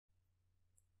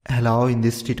Hello, in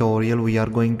this tutorial we are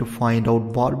going to find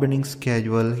out bar bending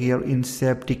schedule here in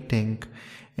septic tank,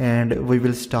 and we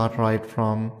will start right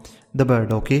from the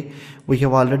bed. Okay, we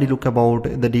have already looked about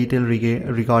the detail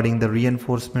regarding the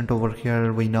reinforcement over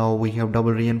here. We know we have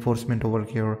double reinforcement over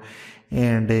here,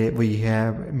 and we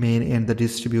have main and the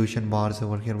distribution bars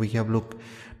over here. We have looked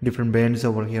different bends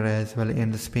over here as well,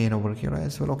 and the span over here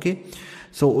as well. Okay,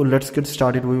 so let's get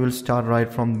started. We will start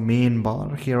right from main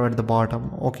bar here at the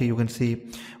bottom. Okay, you can see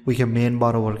we have main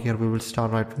bar over here. We will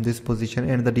start right from this position,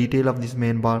 and the detail of this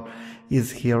main bar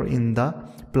is here in the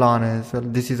plan as well.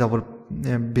 This is our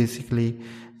basically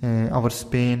our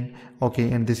span.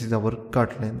 Okay, and this is our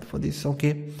cut length for this.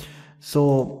 Okay,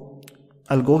 so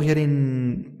I'll go here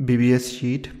in B.B.S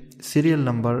sheet, serial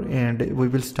number, and we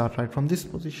will start right from this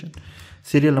position.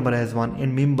 Serial number as 1,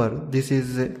 and member, this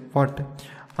is what?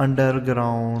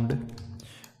 Underground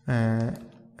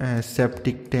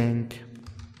septic tank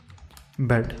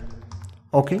bed.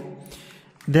 Okay,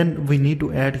 then we need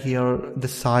to add here the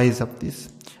size of this,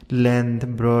 length,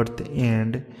 breadth,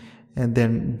 and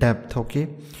then depth. Okay,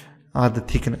 or the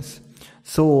thickness.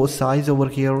 So size over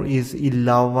here is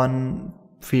 11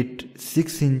 feet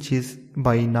 6 inches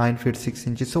by 9 feet 6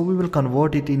 inches. So we will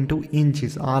convert it into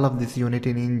inches, all of this unit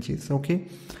in inches. Okay,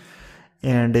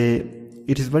 and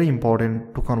it is very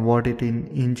important to convert it in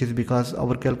inches because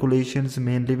our calculations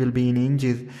mainly will be in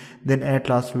inches. Then at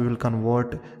last we will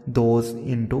convert those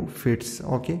into fits.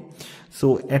 Okay,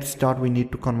 so at start we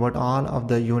need to convert all of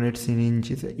the units in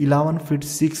inches. 11 feet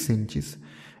 6 inches.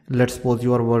 Let's suppose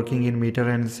you are working in meter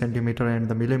and centimeter and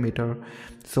the millimeter.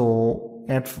 So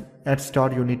at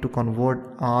start you need to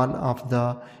convert all of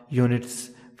the units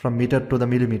from meter to the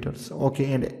millimeters.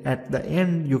 Okay, and at the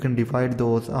end you can divide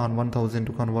those on 1000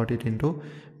 to convert it into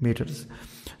meters.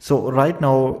 So right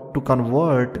now, to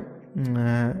convert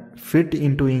feet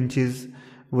into inches,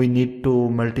 we need to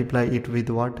multiply it with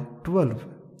what? 12.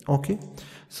 Okay,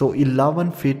 so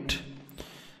 11 feet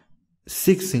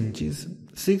 6 inches.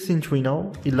 6 inch we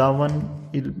know,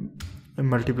 11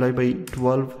 multiplied by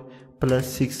 12 plus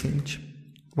 6 inch,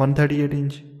 138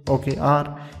 inch. Okay,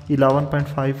 or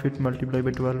 11.5 feet multiplied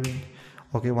by 12 inch.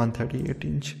 Okay, 138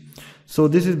 inch. So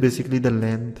this is basically the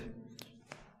length.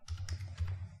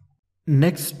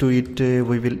 Next to it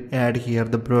we will add here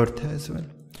the breadth as well.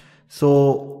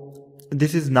 So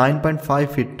this is 9.5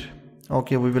 feet.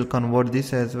 Okay, we will convert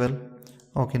this as well.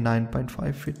 Okay,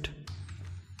 9.5 feet.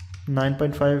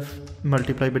 9.5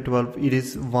 multiplied by 12, it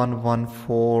is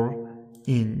 114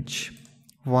 inch.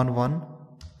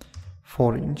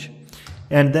 114 inch.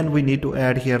 And then we need to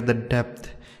add here the depth,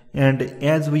 and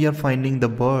as we are finding the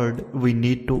bird, we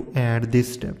need to add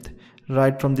this depth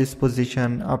right from this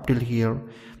position up till here.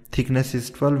 Thickness is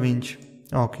 12 inch.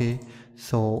 Okay,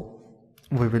 so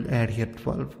we will add here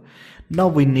 12. Now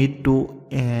we need to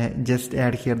just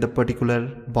add here the particular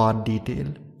bar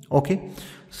detail. Okay,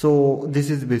 so this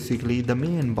is basically the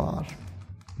main bars.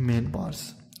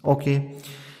 Okay,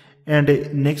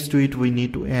 and next to it we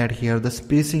need to add here the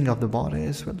spacing of the bar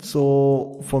as well.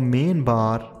 So for main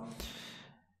bar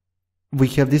we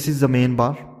have, this is the main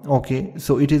bar. Okay,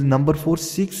 so it is number 4,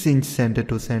 6 inch center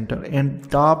to center, and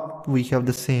top we have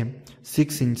the same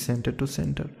 6 inch center to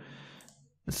center.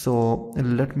 So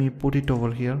let me put it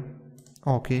over here.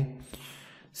 Okay,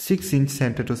 6 inch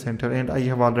center to center, and I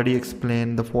have already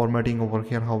explained the formatting over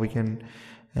here, how we can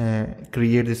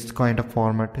create this kind of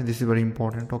format. This is very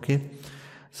important. Okay,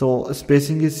 so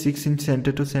spacing is 6 inch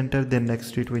center to center. Then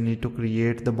next to it we need to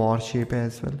create the bar shape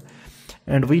as well,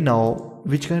 and we know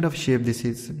which kind of shape this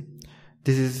is.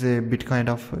 This is a bit kind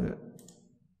of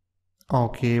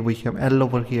okay, we have L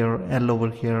over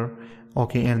here,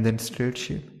 okay, and then straight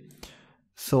shape.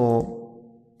 So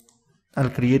I'll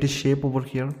create a shape over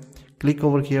here. Click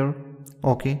over here.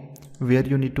 Okay, where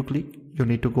you need to click? You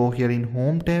need to go here in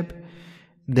home tab,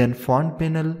 then font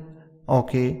panel.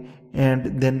 Okay,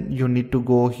 and then you need to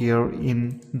go here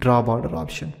in draw border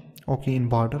option. Okay, in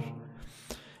border,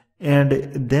 and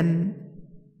then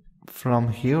from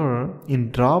here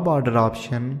in draw border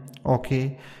option,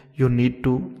 okay, you need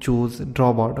to choose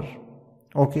draw border.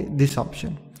 Okay, this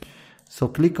option. So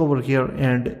click over here,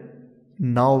 and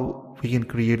now we can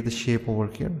create the shape over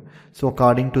here. So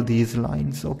according to these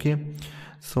lines. Okay,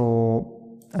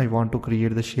 so I want to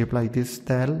create the shape like this,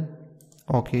 style.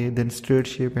 Okay, then straight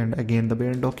shape, and again the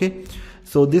bend. Okay,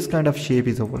 so this kind of shape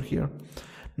is over here.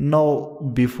 Now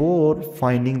before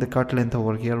finding the cut length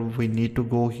over here, we need to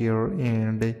go here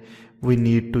and we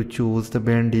need to choose the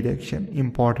bend direction,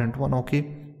 important one.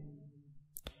 Okay,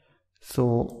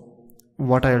 so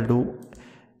what I'll do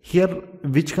here,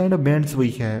 which kind of bends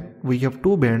we have? We have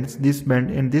two bends, this bend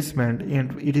and this bend,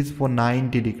 and it is for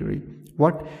 90 degree.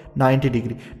 What? 90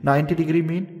 degree. 90 degree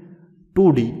mean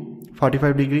 2D.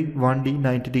 45 degree 1D,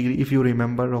 90 degree if you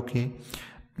remember. Okay,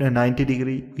 90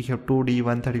 degree we have 2D,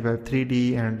 135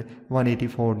 3D and 180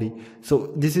 4D.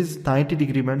 So this is 90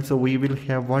 degree bend, so we will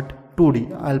have what?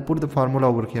 2D. I'll put the formula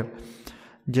over here,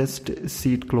 just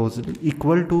see it closely.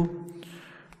 Equal to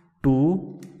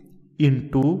 2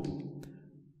 into,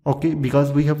 okay,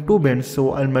 because we have two bends,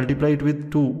 so I'll multiply it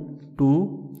with 2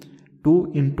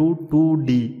 into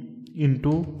 2D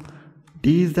into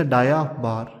D is the dia of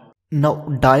bar. Now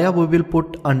dia we will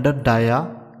put under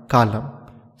dia column,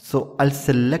 so I'll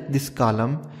select this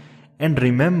column, and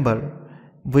remember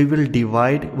we will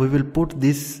put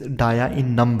this dia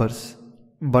in numbers,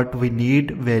 but we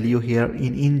need value here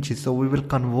in inches, so we will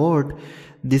convert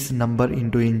this number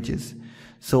into inches.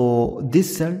 So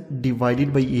this cell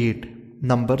divided by 8,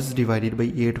 numbers divided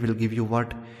by 8 will give you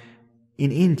what?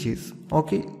 In inches.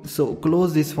 Okay, so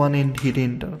close this one and hit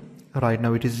enter. Right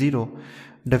now it is 0,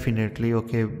 definitely,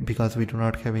 okay, because we do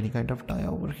not have any kind of dia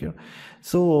over here.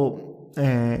 So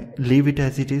leave it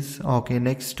as it is. Okay,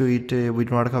 next to it we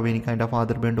do not have any kind of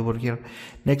other bend over here.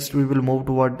 Next we will move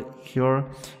toward here,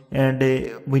 and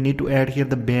we need to add here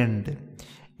the bend.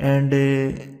 And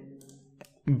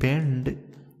bend,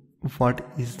 what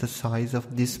is the size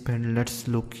of this bend? Let's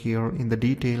look here in the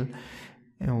detail.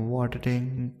 And water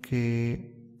tank,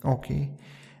 okay,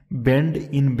 bend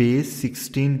in base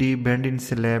 16D, bend in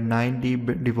slab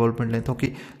 9D, development length.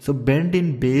 Okay, so bend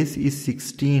in base is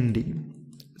 16D,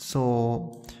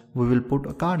 so we will put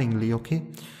accordingly. Okay,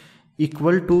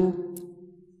 equal to,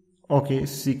 okay,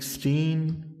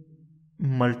 16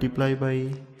 multiply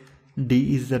by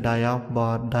D is the dia of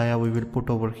bar. Dia we will put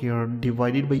over here,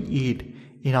 divided by 8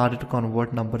 in order to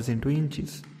convert numbers into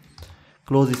inches.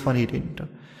 Close this one, hit enter.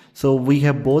 So we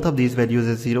have both of these values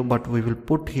as 0, but we will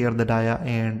put here the dia,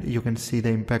 and you can see the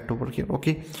impact over here.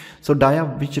 Okay, so dia,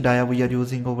 which dia we are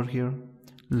using over here?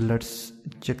 Let's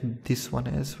check this one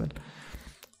as well.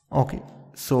 Okay,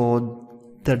 so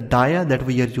the dia that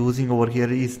we are using over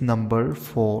here is number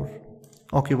 4.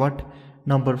 Okay, what?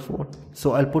 Number 4.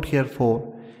 So I'll put here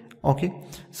 4. Okay,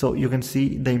 so you can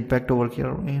see the impact over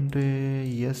here, and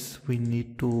yes, we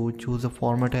need to choose a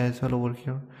format as well over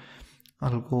here.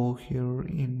 I'll go here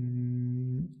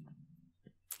in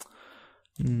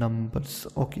numbers.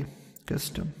 Okay,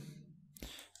 custom,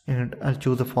 and I'll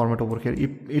choose a format over here.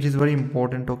 It is very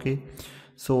important. Okay,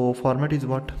 so format is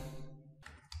what?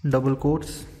 Double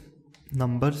quotes,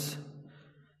 numbers,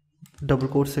 double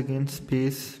quotes again,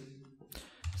 space,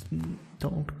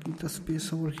 don't keep the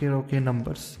space over here. Okay,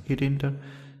 numbers, hit enter.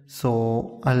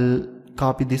 So I'll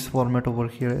copy this format over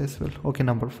here as well. Okay,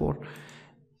 number 4,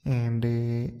 and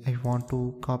I want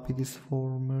to copy this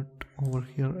format over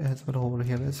here as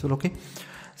well. Okay,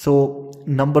 so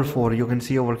number 4 you can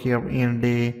see over here, and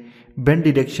bend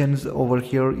directions over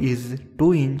here is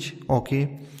 2 inch.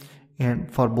 Okay,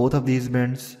 and for both of these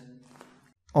bends.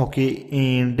 Okay,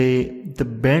 and the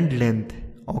bend length,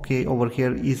 okay, over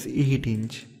here is 8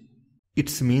 inch.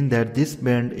 It's mean that this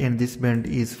bend and this bend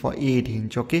is for 8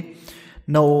 inch. Okay,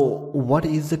 now what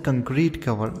is the concrete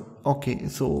cover? Okay,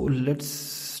 so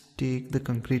let's take the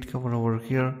concrete cover over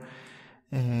here,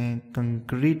 and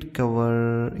concrete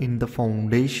cover in the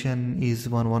foundation is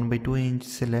 1 by 2 inch,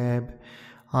 slab,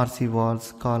 RC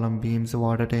walls, column beams,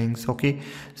 water tanks. Okay,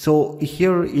 so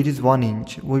here it is 1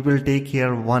 inch. We will take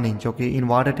here 1 inch. Okay, in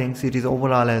water tanks it is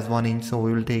overall as 1 inch, so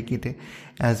we will take it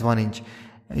as 1 inch.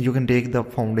 You can take the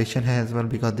foundation as well,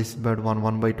 because this is bed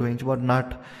 1 by 2 inch, but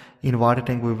not in water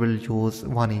tank. We will use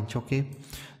 1 inch. Okay,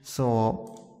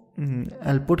 so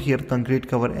I'll put here concrete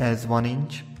cover as 1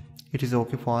 inch. It is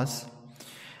okay for us.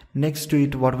 Next to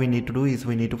it, what we need to do is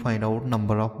we need to find out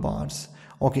number of bars.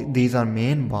 Okay, these are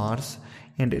main bars,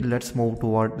 and let's move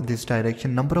toward this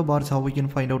direction. Number of bars, how we can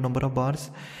find out number of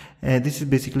bars? This is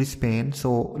basically span,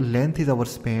 so length is our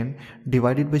span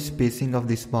divided by spacing of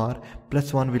this bar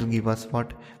plus 1 will give us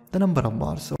what? The number of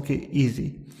bars. Okay,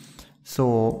 easy.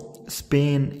 So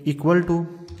span equal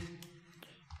to,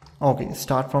 okay,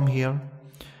 start from here.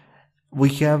 We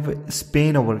have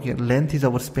span over here, length is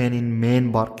our span in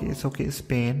main bar case. Okay,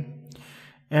 span,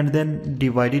 and then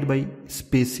divided by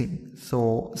spacing.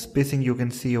 So spacing you can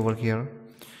see over here,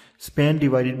 span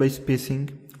divided by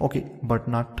spacing. Okay, but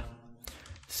not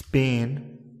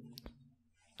span.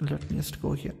 Let me just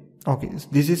go here. Okay,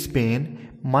 this is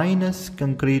span minus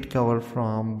concrete cover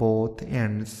from both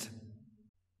ends.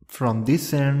 From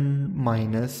this end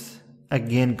minus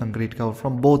again concrete cover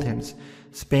from both ends.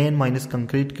 Span minus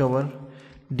concrete cover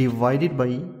divided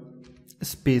by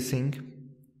spacing.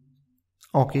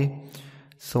 Okay,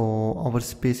 so our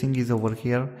spacing is over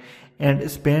here, and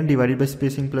span divided by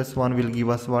spacing plus 1 will give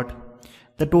us what?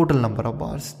 the total number of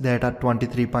bars, that are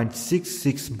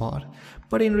 23.66 bar.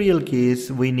 But in real case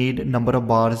we need number of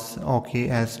bars, okay,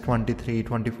 as 23,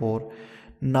 24,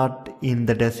 not in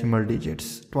the decimal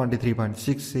digits,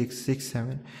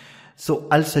 23.6667. So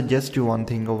I'll suggest you one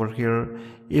thing over here.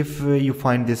 If you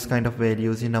find this kind of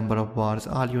values in number of bars,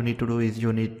 all you need to do is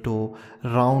you need to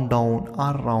round down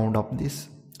or round up this.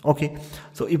 Okay,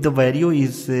 so if the value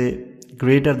is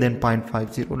greater than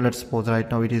 0.50, let's suppose right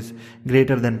now it is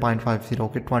greater than 0.50,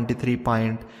 okay,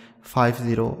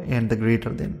 23.50 and the greater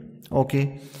than,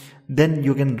 okay, then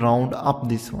you can round up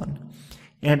this one.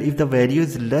 And if the value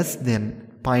is less than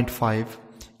 0.5,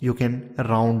 you can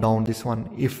round down this one.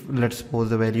 If let's suppose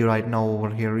the value right now over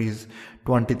here is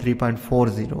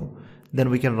 23.40, then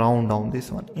we can round down this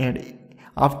one. And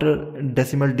after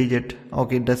decimal digit,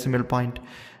 okay, decimal point,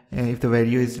 if the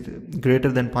value is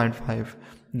greater than 0.5,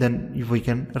 then we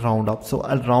can round up. So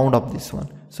I'll round up this one.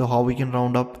 So how we can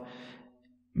round up?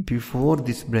 Before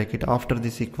this bracket, after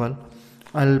this equal,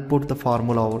 I'll put the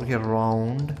formula over here,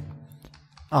 round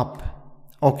up.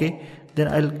 Okay, then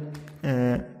I'll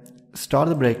start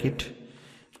the bracket,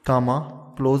 comma,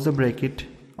 close the bracket,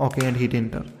 okay, and hit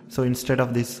enter. So instead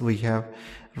of this we have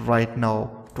right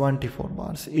now 24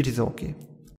 bars. It is okay.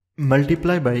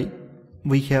 Multiply by,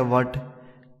 we have what?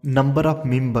 Number of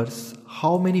members,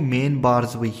 how many main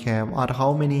bars we have, or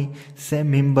how many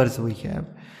same members we have.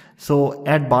 So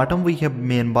at bottom we have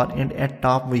main bar and at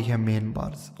top we have main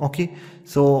bars. Okay,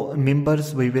 so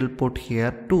members we will put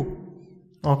here 2.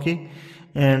 Okay,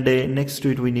 and next to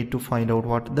it we need to find out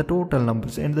what? The total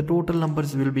numbers, and the total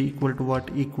numbers will be equal to what?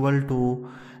 Equal to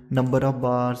number of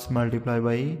bars multiplied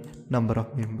by number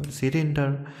of members. Hit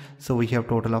enter. So we have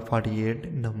total of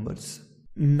 48 numbers.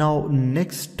 Now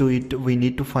next to it we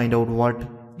need to find out what?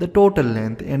 The total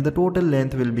length, and the total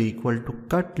length will be equal to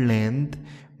cut length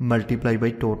multiplied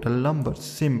by total numbers.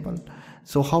 Simple.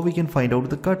 So how we can find out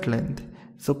the cut length?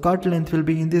 So cut length will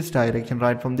be in this direction,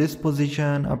 right from this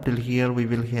position up till here we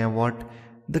will have what?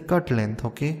 The cut length.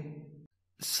 Okay,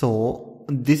 so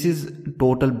this is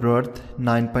total breadth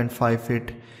 9.5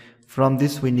 feet. From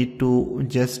this we need to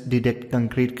just deduct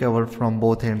concrete cover from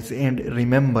both ends. And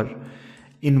remember,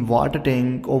 in water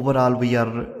tank overall we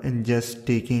are just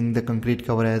taking the concrete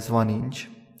cover as 1 inch.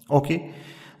 Okay,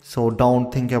 so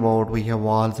don't think about we have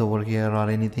walls over here or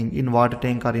anything. In water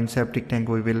tank or in septic tank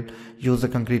we will use the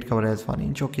concrete cover as 1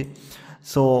 inch. Okay,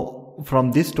 so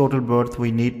from this total breadth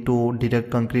we need to deduct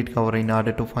concrete cover in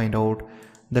order to find out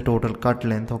the total cut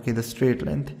length. Okay, the straight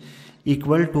length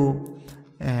equal to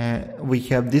we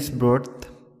have this breadth,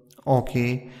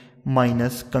 okay,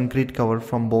 minus concrete cover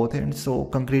from both ends. So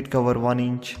concrete cover 1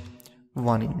 inch,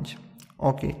 1 inch.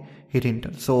 Okay, hit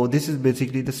enter. So this is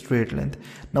basically the straight length.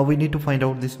 Now we need to find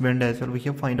out this bend as well. We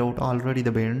have find out already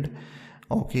the bend.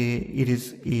 Okay, it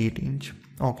is 8 inch.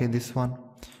 Okay, this one,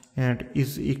 and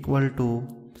is equal to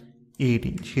 8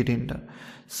 inch. Hit enter.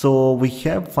 So we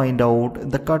have find out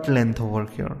the cut length over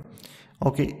here.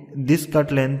 Okay, this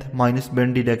cut length minus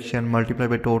bend deduction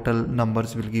multiplied by total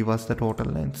numbers will give us the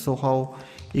total length. So how?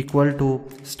 Equal to,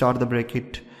 start the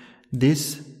bracket,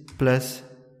 this plus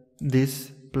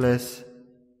this plus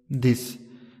this.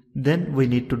 Then we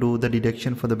need to do the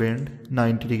deduction for the bend,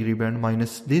 90-degree bend,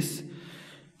 minus this,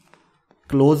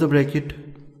 close the bracket,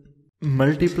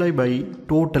 multiply by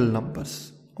total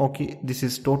numbers. Okay, this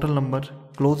is total number,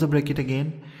 close the bracket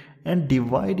again, and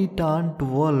divide it on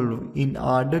 12 in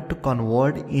order to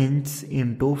convert inch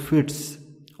into fits.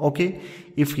 Okay,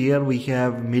 if here we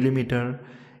have millimeter,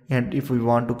 and if we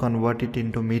want to convert it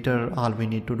into meter, all we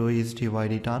need to do is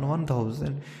divide it on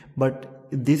 1000. But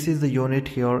this is the unit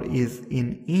here is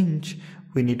in inch,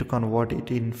 we need to convert it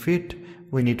in feet,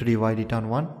 we need to divide it on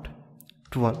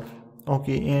 12.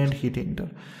 Okay, and hit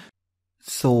enter.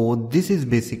 So this is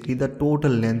basically the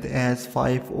total length as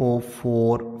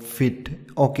 504 feet.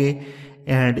 Okay,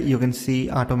 and you can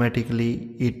see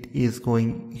automatically it is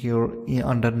going here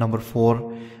under number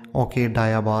 4. Okay,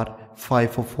 dia bar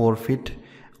 504 feet.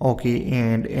 Okay,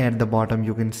 and at the bottom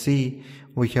you can see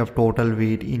we have total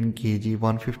weight in kg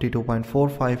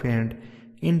 152.45, and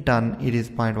in ton it is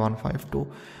 0.152.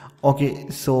 Okay,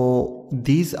 so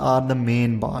these are the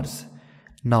main bars.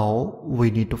 Now we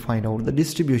need to find out the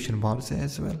distribution bars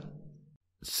as well.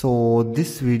 So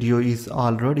this video is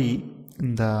already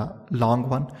the long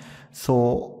one,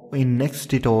 so in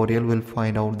next tutorial we'll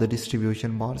find out the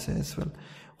distribution bars as well.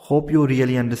 Hope you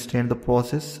really understand the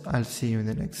process. I'll see you in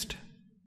the next.